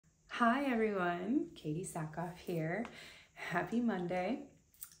Hi everyone, Katee Sackhoff here. Happy Monday.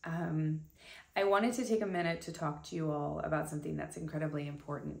 I wanted to take a minute to talk to you all about something that's incredibly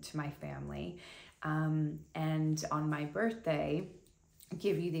important to my family. And on my birthday,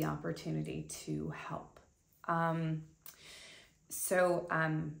 give you the opportunity to help. When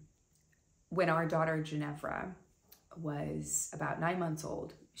our daughter Ginevra was about 9 months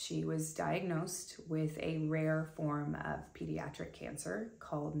old, she was diagnosed with a rare form of pediatric cancer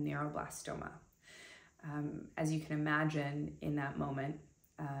called neuroblastoma. As you can imagine, in that moment,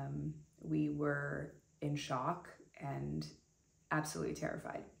 we were in shock and absolutely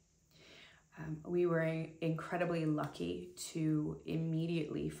terrified. We were incredibly lucky to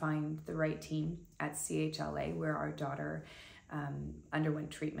immediately find the right team at CHLA, where our daughter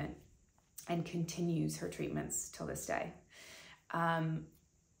underwent treatment and continues her treatments till this day.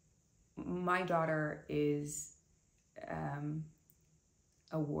 My daughter is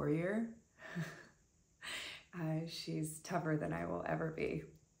a warrior. She's tougher than I will ever be.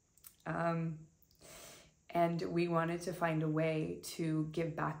 And we wanted to find a way to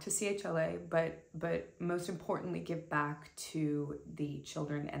give back to CHLA, but most importantly, give back to the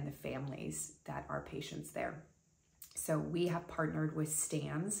children and the families that are patients there. So we have partnered with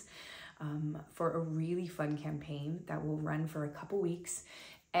Stans for a really fun campaign that will run for a couple weeks.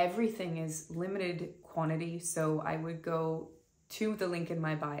 Everything is limited quantity, so I would go to the link in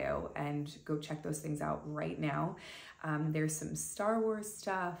my bio and go check those things out right now. There's some Star Wars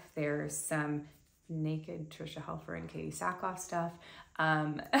stuff, there's some naked Trisha Helfer and Katee Sackhoff stuff,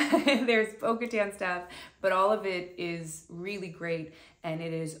 there's Bo-Katan stuff, but all of it is really great, and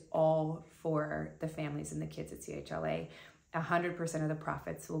it is all for the families and the kids at CHLA. 100% of the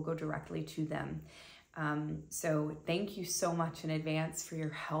profits will go directly to them. So thank you so much in advance for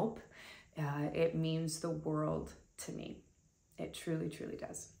your help. It means the world to me. It truly, truly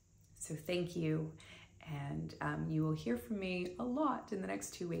does. So thank you. And you will hear from me a lot in the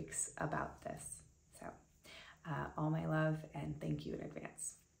next 2 weeks about this. So all my love and thank you in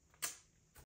advance.